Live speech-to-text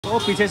ओ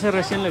पीछे से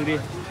रशियन लग रही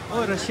है.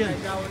 Oh, Russian.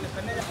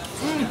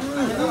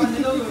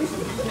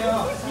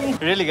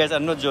 Really, guys,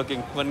 I'm not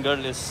joking. One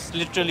girl is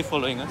literally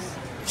following us.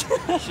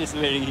 She's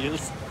wearing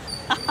heels.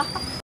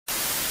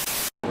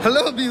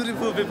 Hello,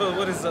 beautiful people.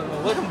 What is up?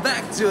 Welcome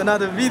back to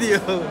another video.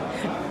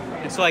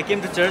 So I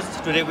came to church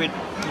today with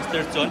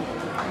Mr. John.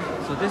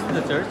 So this is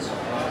the church.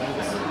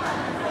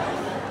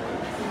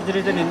 It's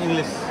written in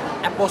English.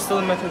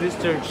 Apostle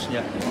Methodist Church.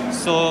 Yeah.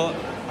 So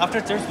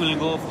after church, we'll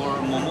go for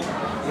Momo.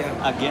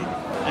 Yeah. Again.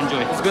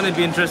 Enjoy. It's gonna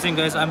be interesting,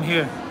 guys. I'm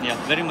here. Yeah,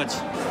 very much.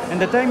 And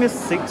the time is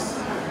 6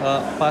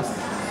 past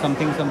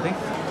something.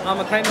 I'm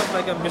a kind of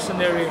like a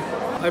missionary.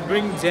 I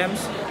bring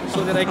gems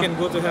so that I can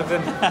go to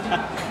heaven.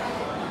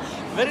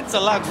 Very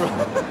chalak, bro.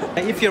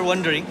 If you're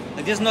wondering,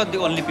 this is not the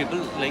only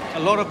people. Like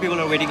a lot of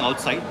people are waiting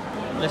outside.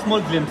 A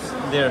small glimpse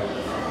there,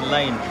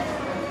 line,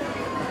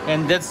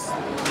 and that's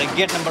like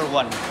gate number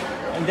 1.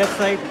 And that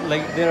side,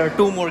 like there are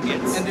 2 more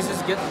gates. And this is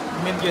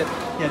main gate.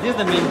 Yeah, this is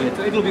the main gate.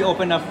 So it will be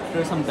open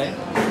after some time.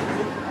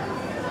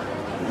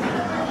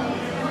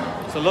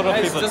 So a lot of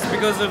people. Just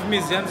because of me,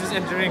 James is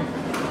entering.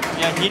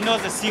 Yeah, he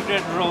knows the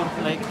secret road,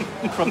 like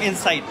from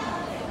inside.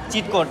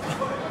 Cheat code.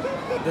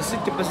 The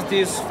seat capacity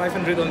is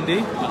 500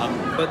 only,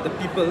 but the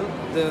people,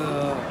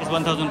 it's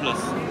 1,000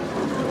 plus.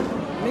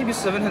 Maybe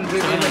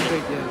 700,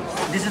 800.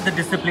 Yeah. This is the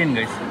discipline,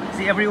 guys.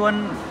 See,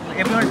 everyone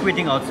is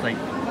waiting outside,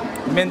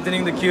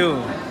 Maintaining the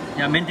queue.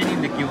 Yeah,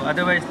 maintaining the queue.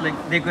 Otherwise, like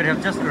they could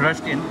have just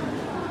rushed in.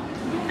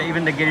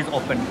 Even the gate is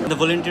open. The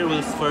volunteer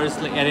will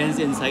first like arrange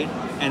inside,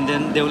 and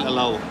then they will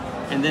allow.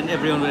 And then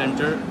everyone will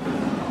enter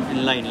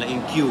in line, like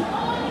in queue.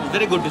 It's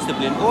very good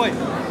discipline. Oh,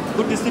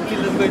 good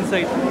discipline. Let's go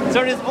inside.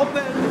 Church is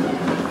open.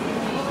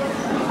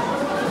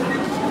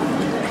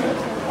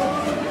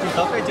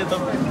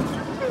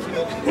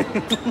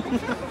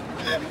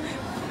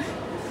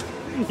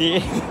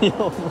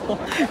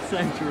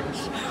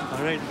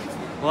 All right.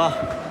 Wow.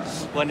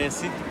 One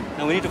AC.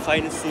 Now we need to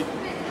find a seat.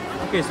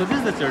 Okay, so this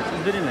is the church.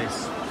 It's very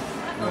nice.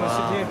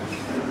 Wow.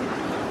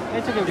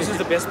 It's okay. This is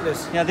the best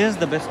place. Yeah, this is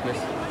the best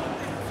place.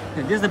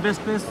 Yeah, this is the best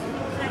place.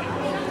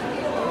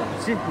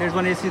 See, there's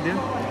one AC there,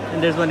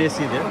 and there's one AC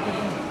there.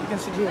 You can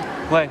sit here.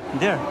 Why?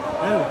 There.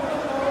 Oh.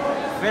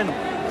 Fan.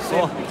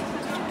 Oh.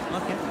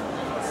 Okay.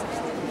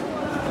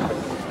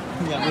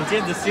 Yeah, we'll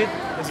change the seat.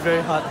 It's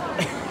very hot.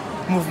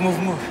 Move.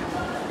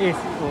 AC.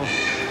 Oh.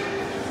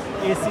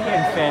 AC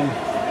and fan.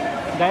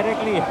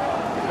 Directly.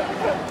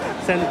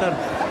 Center.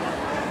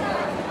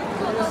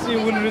 AC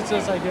wouldn't reach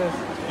us, I guess.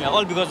 Yeah,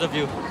 all because of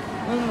you.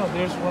 No,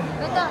 there's one.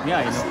 Yeah,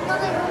 I know.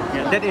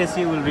 Yeah, that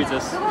AC will reach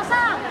us.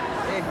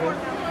 Hey, bro.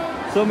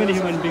 So many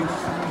human beings.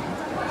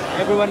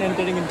 Everyone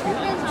entering in queue.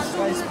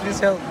 Guys, please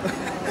help.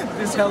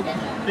 Please help.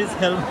 Please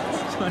help.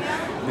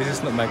 This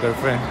is not my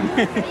girlfriend.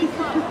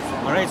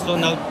 Alright, so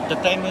now the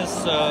time is...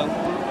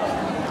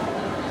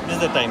 this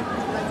is the time.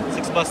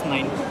 6 past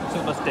 9,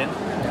 6 past 10.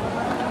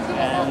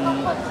 And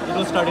it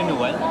will start in a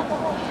while.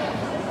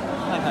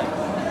 Hi.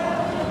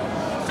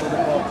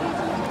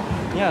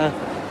 Yeah.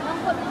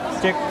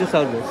 Check this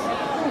out, guys.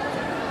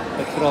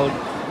 The crowd.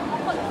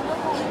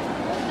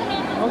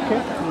 Okay,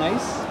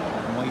 nice.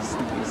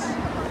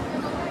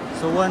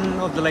 So one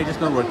of the light is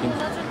not working.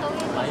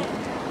 Light?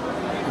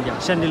 Yeah,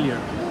 chandelier.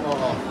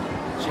 Oh,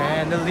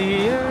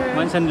 chandelier.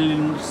 One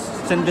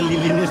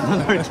chandelier is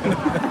not working.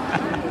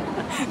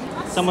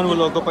 Someone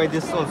will occupy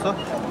this also.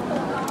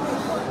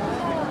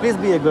 Please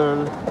be a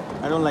girl.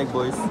 I don't like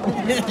boys.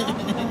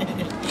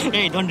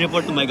 Hey, don't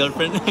report to my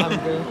girlfriend. You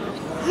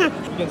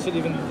can sit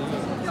even.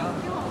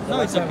 No,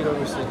 it's okay.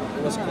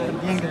 It was cold.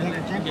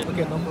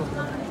 Okay, no problem.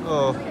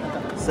 Oh,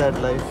 sad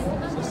life.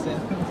 So sad.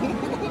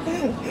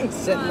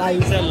 Sad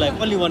life. Sad life.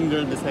 Only one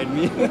girl beside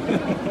me.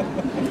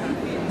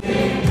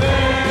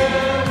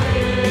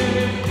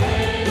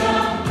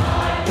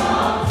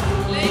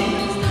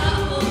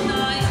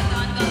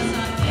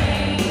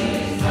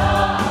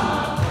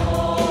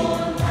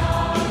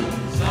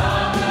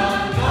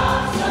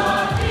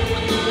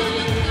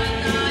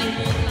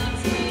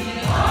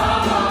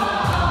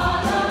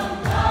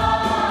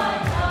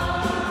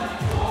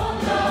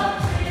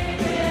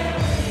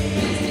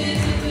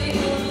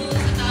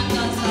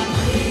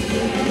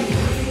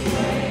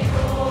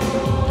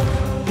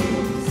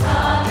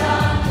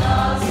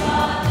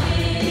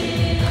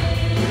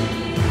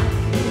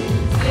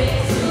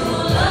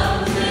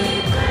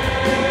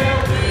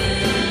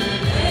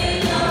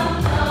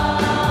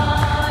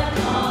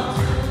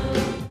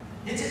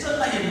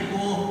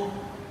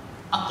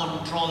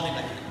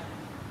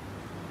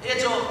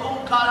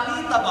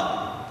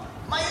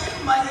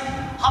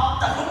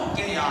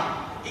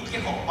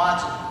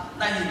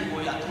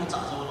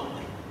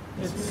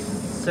 It's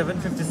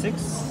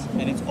 7:56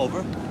 and it's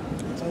over.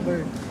 It's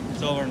over.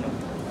 It's over now.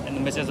 And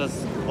the message was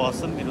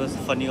awesome. It was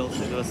funny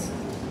also. It was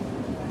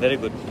very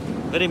good.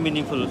 Very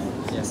meaningful.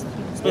 Yes.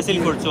 Especially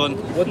for John.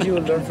 What do you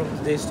learn from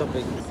today's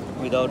topic?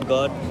 Without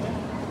God,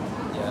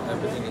 Yeah,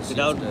 everything is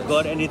without useless.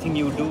 God, anything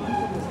you do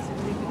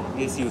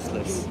is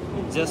useless.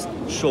 Just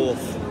show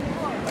off.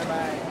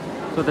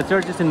 Bye-bye. So the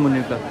church is in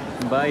Munirka.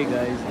 Bye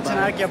guys. It's an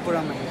Arkia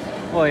Purama.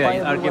 Oh yeah, Buy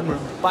arcade everyone,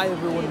 pro. buy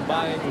everyone,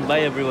 buy. Buy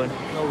everyone.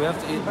 No, we have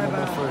to eat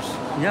momo first.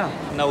 Yeah.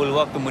 Now we'll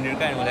walk to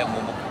Munirka and we'll have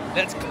momo.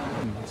 Let's go.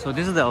 So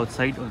this is the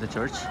outside of the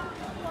church.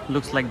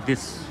 Looks like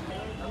this.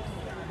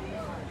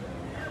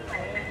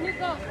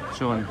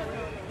 John.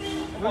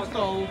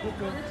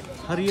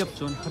 Hurry up,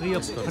 John. Hurry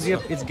up. Hurry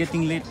up. It's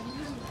getting late.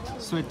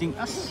 Sweating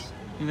us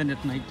even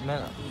at night.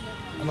 Man,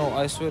 no,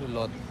 I sweat a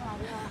lot.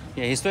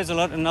 Yeah, he sweats a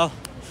lot and now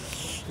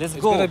let's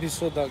It's go. gonna be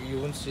so dark you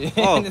won't see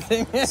Oh,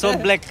 anything. so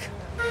black.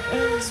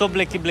 So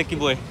blacky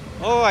boy.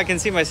 Oh, I can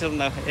see myself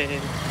now.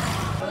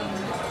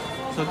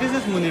 So this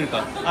is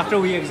Munirka. After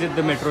we exit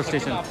the metro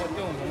station.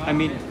 I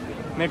mean,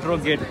 metro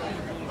gate.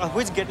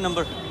 Which gate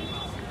number?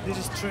 This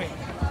is 3.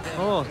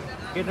 Oh,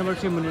 gate number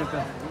 3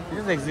 Munirka. We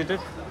just exited.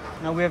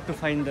 Now we have to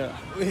find the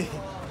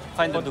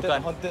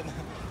dukan. Haunted.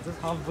 Just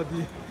half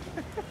body.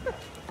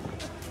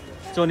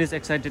 John is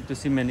excited to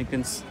see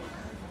mannequins.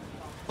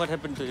 What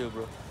happened to you,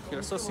 bro?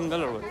 You're so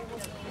single or what?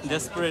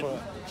 Desperate.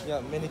 Yeah,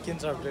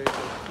 mannequins are very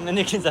good.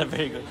 Mannequins are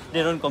very good.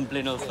 They don't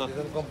complain also. They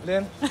don't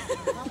complain.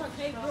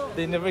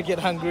 They never get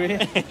hungry.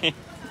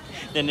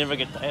 They never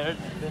get tired.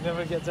 They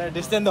never get tired.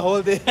 They stand the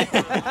whole day.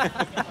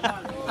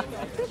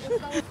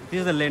 This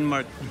is the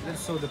landmark.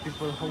 Let's show the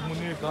people how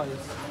Munirka is.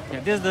 Yeah,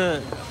 this is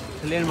the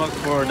landmark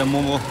for the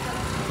momo.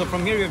 So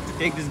from here you have to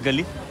take this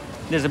gully.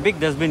 There's a big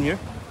dustbin here.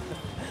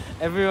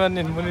 Everyone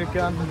in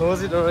Munirka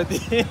knows it already.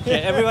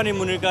 Yeah, everyone in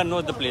Munirka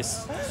knows the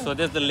place. So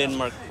that's the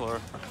landmark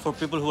for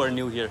people who are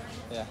new here.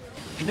 Yeah.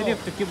 And then you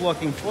have to keep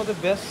walking. For the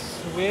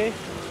best way,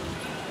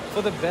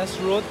 for the best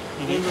road,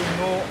 they will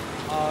know.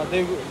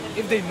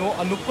 If they know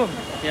Anupam.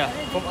 Yeah.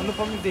 From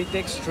Anupam, if they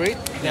take straight,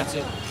 that's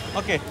it.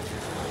 Okay.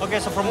 Okay,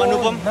 so from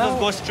Anupam, now, let's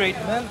go straight.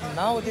 Man,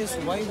 nowadays,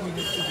 why we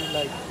need to be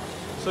like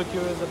so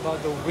curious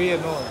about the way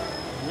and all?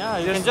 Yeah,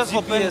 you There's can just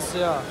GPS,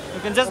 yeah.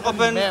 You can just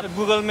open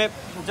Google Map.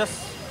 Just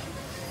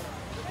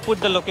put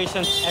the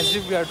location. As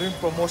if we are doing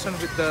promotion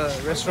with the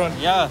restaurant.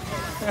 Yeah.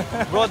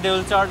 Bro, they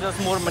will charge us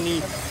more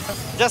money.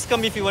 Just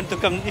come if you want to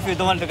come. If you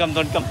don't want to come,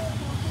 don't come.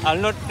 I'll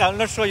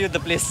not show you the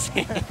place.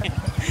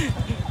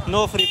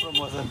 No free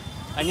promotion.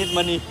 I need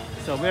money.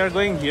 So we are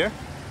going here.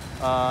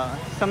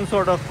 Some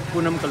sort of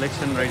Punam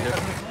collection right there.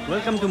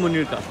 Welcome to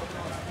Munirka.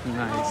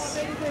 Nice.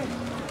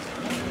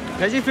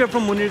 Guys, if you're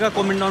from Munirka,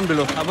 comment down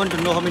below. I want to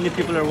know how many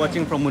people are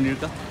watching from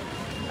Munirka.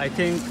 I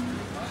think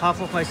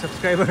half of my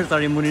subscribers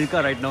are in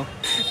Munirka right now.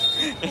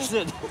 Is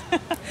it?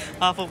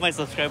 Half of my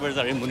subscribers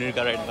are in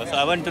Munirka right now. So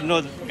I want to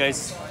know,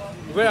 guys.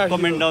 Where are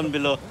comment you? down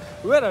below.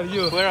 Where are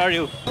you? Where are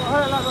you?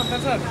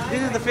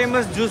 This is the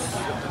famous juice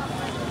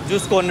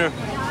corner.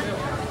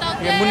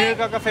 Yeah,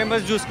 Munirka ka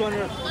famous juice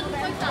corner.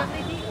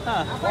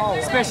 Wow.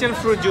 Special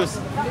fruit juice.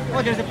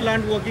 Oh, there's a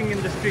plant walking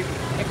in the street.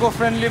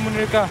 Eco-friendly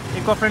Munirka.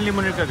 Eco-friendly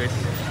Munirka, guys.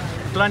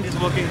 Plant is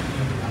walking.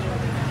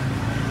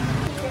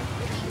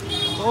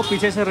 Oh,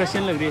 पीछे से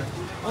Russian लग रही है.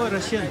 Oh,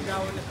 Russian.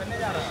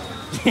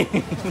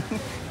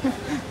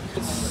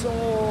 It's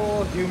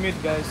so humid,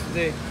 guys,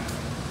 today.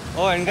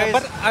 Oh, and guys,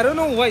 But I don't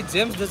know why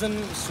James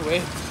doesn't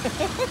sweat.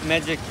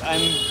 magic.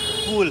 I'm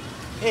cool.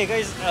 Hey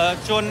guys,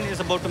 Chon is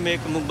about to make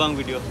a mukbang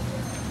video.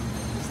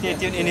 Stay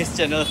tuned in his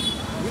channel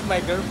With my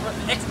girlfriend,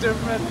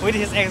 ex-girlfriend. with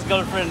his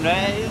ex-girlfriend,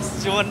 right?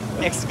 It's Chon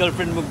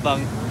ex-girlfriend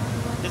mukbang.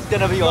 It's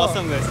gonna be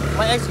awesome, guys.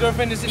 My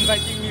ex-girlfriend is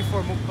inviting me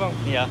for mukbang.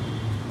 Yeah.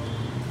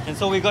 And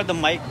so we got the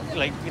mic,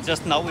 like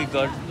just now we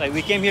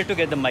came here to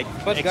get the mic.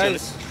 But actually.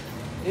 guys,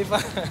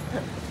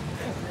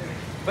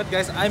 but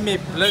guys, I may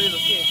blur it,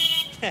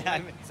 okay?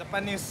 I'm,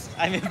 Japanese.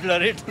 I may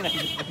blur it.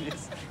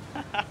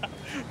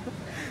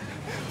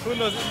 Who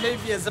knows? It may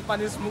be a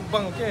Japanese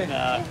mukbang, okay?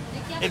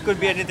 It could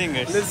be anything,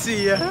 guys. Let's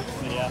see, yeah?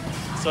 Yeah.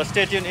 So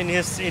stay tuned in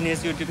his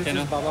YouTube This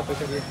channel. is Baba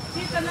Bakery.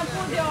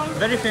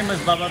 Very famous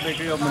Baba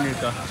Bakery of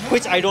Munirka,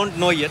 which I don't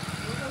know yet.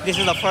 This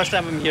is the first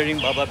time I'm hearing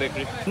Baba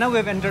Bakery. Now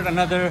we've entered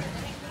another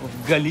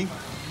gully.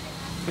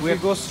 If we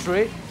go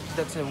straight,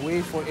 that's a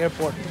way for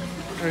airport.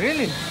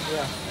 Really?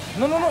 Yeah.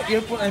 No,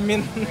 airport. I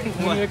mean,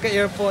 Munirka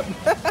Airport.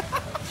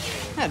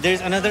 Yeah,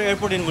 there's another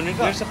airport in Munirka.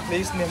 There's a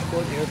place named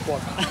called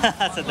airport.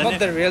 So the Not name-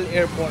 the real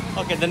airport.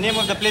 Okay, the name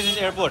of the place is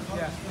airport.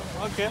 Yeah.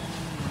 Okay.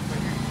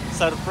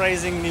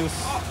 Surprising news.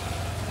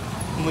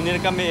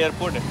 Munirka में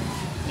airport है,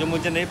 जो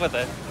मुझे नहीं पता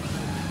है.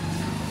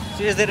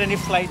 So is there any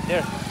flight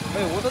there?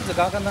 Hey, वो तो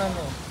जगह का नाम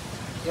है.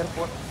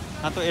 Airport.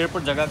 हाँ तो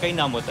airport जगह का ही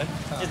नाम होता है.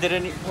 Is there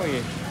any? Oh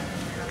yeah.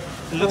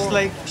 Looks Oh.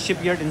 like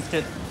shipyard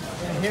instead.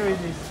 And here it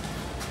is.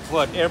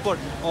 What? Airport?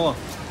 Oh.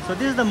 So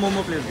this is the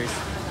momo place, guys.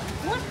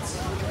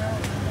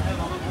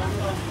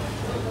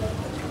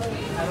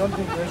 I don't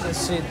think there's a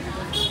seat.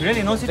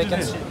 Really? No seat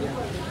Vacant there? seat,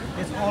 yeah.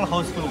 It's all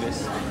house full,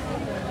 guys.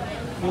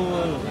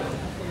 Full.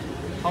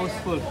 House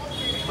full.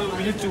 But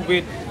we need to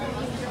wait.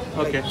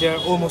 Okay. Like, they're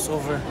almost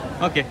over.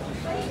 Okay.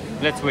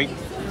 Let's wait.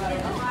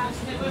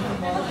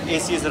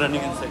 AC is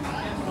running inside.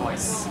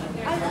 Nice.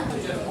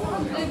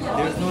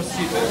 There's no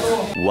seat.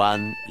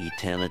 One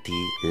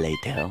eternity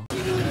later.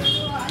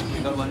 We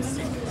got one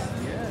seat.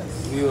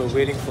 We were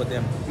waiting for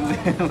them.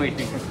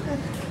 Waiting.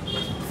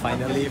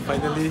 Finally.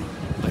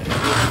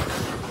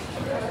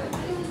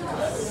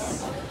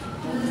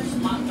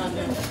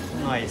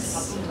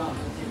 Nice.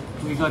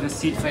 We got a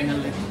seat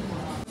finally.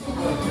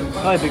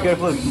 Oh, be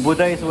careful.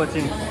 Buddha is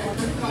watching.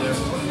 There.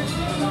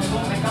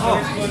 Oh,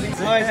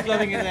 it's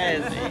closing his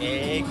eyes.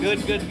 Hey, good.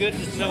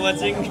 It's not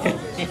watching.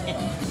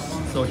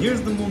 So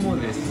here's the momo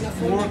list.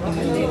 Pork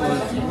momo.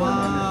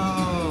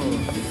 Wow.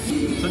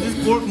 So this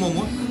pork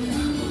momo.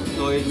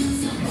 So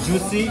it's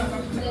juicy,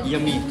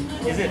 yummy.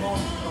 Is it?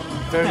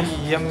 Very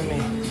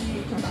yummy.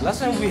 Last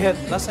time when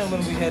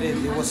we had it,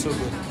 it was so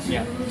good.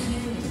 Yeah.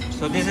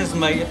 So this is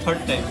my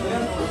third time.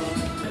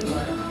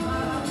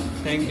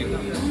 Thank you.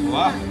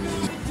 Wow.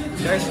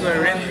 Guys, we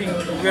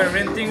are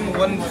renting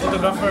one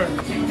photographer.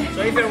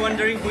 So if you're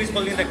wondering who is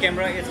holding the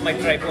camera, it's my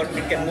tripod.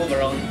 It can move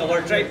around.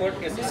 Our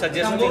tripod is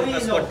suggesting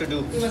us what to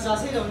do.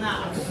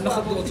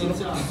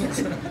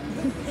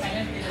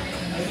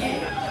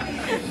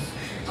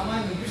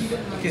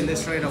 Okay,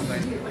 let's try it out,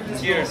 guys.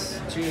 Cheers.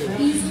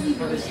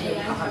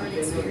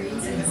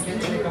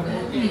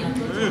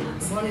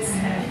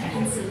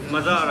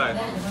 मजा आ रहा है.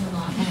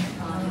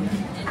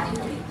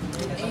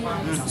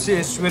 See,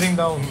 it's sweating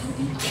down.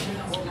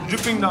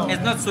 Dripping down.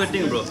 It's not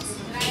sweating, bro.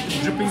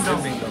 Dripping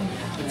down.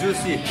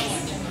 Juicy.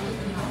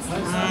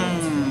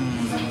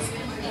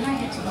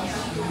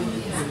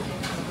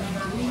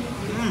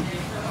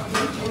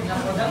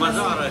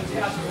 मजा आ रहा है.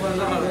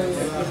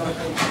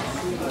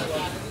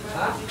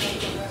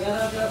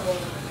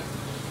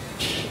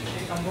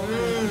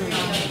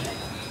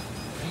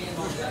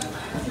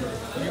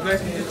 You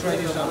guys need to try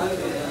this out.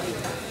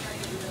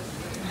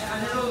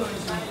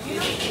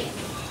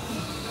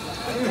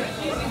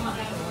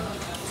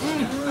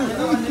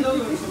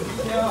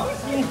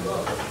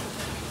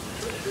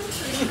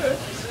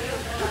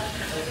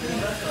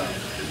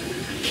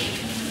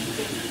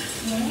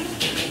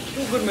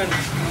 Too good, man.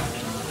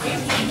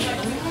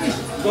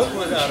 बहुत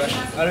मजा आ रहा है.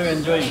 Are you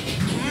enjoying?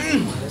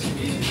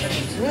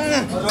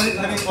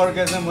 Having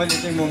orgasm while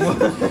eating momo.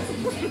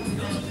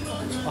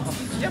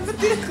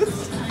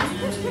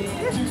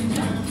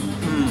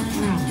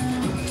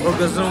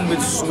 Orgasm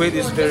with sweat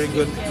is very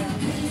good.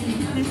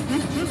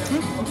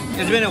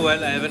 It's been a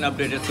while. I haven't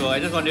updated, so I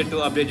just wanted to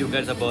update you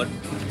guys about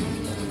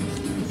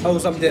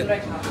How's update?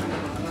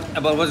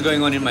 what's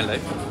going on in my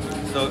life.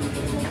 So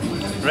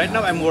right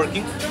now I'm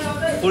working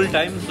full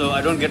time, so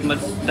I don't get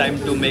much time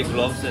to make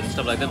vlogs and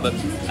stuff like that. But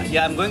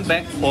yeah, I'm going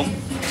back home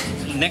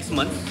next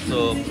month,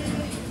 so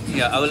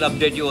yeah, I will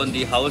update you on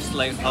the house,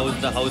 like how's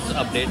the house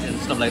update and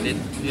stuff like that.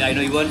 Yeah, I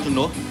know you want to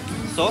know,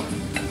 so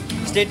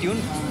stay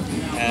tuned.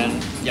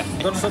 And yeah,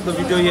 Don't stop the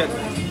video yet.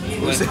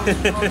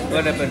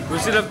 what happened? We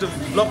still have to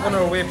vlog on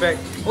our way back.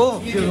 Oh,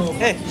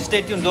 hey,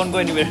 stay tuned, don't go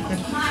anywhere.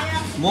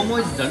 Momo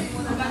is done.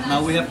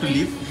 Now we have to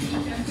leave.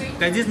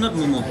 Guys, this is not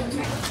Momo.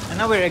 And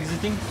now we're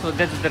exiting, so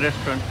that's the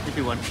restaurant if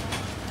you want.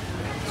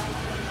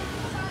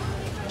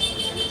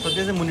 So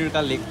there's a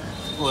Munirka lake.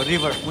 Oh,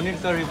 river.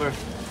 Munirka river.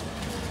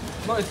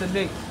 No, it's a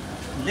lake.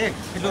 Lake.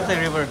 It looks like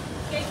river.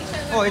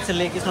 Oh, it's a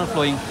lake, it's not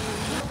flowing.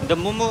 The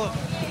Momo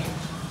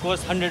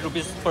costs 100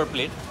 rupees per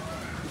plate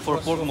for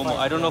pork Momo.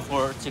 I don't know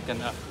for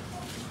chicken.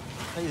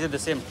 Is it the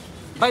same?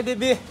 Bye,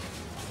 baby.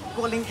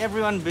 Calling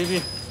everyone,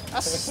 baby.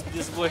 Us,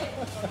 this boy.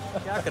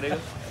 Kya karega?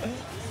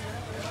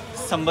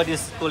 Somebody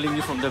is calling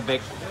you from the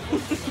back.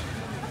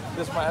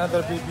 That's my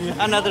another baby.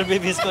 Another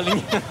baby is calling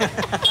you.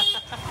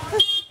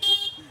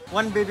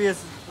 One baby is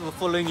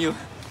following you.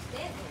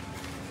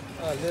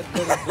 Let it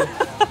go.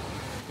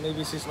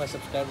 Maybe she's my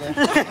subscriber.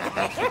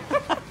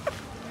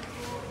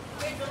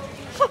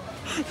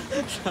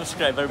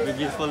 Subscriber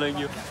baby is following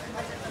you.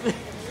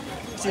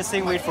 She's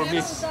saying wait for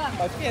me.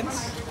 My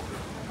fans.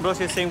 Bro,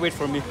 she's saying wait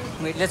for me.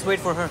 Wait, let's wait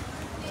for her.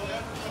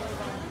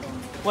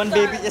 One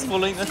baby is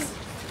following us.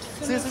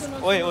 Sis,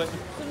 oi.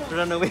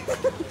 Run away.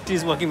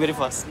 She's walking very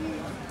fast.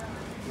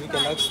 We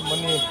can ask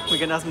money. We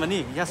can ask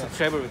money. Yeah,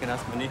 subscriber, we can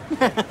ask money.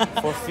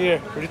 For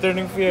fear.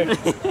 Returning fear.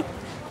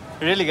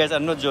 Really, guys,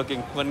 I'm not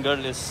joking. One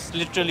girl is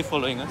literally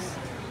following us.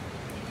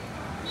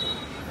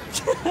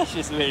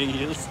 She's wearing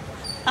heels.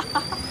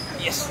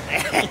 Yes.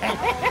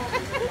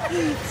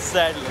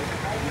 Sadly.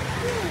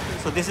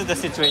 So this is the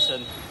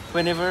situation.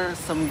 Whenever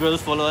some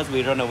girls follow us,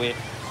 we run away.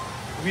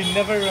 We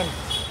never run.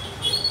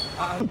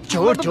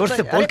 जोर-जोर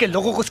से बोल के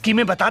लोगों को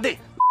स्कीमें बता दे.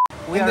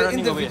 We are In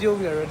running the away. video,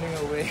 we are running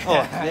away.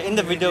 Oh, in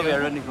the video we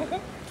are running.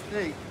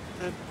 Hey,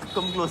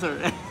 come closer.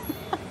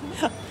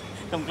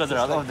 Come closer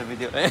out of the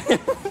video.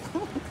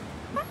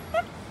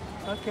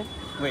 Okay.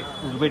 Wait,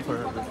 we'll wait for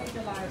her.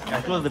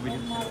 I'll close the video.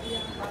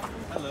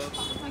 Hello.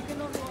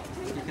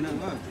 You cannot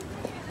walk.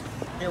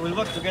 Yeah, we'll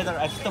work together.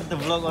 I stopped the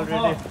vlog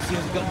already.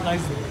 She's got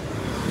nice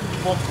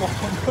popcorn.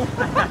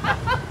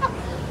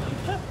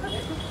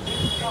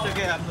 It's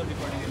okay, I'm not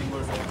recording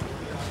anymore. So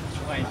it's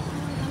fine.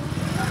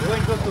 Go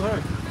and talk to her.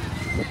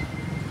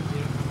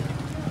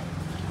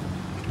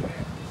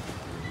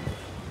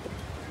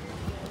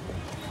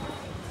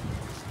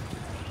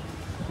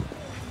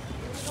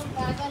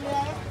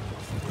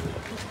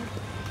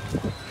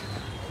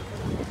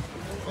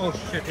 Oh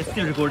shit, it's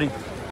still recording.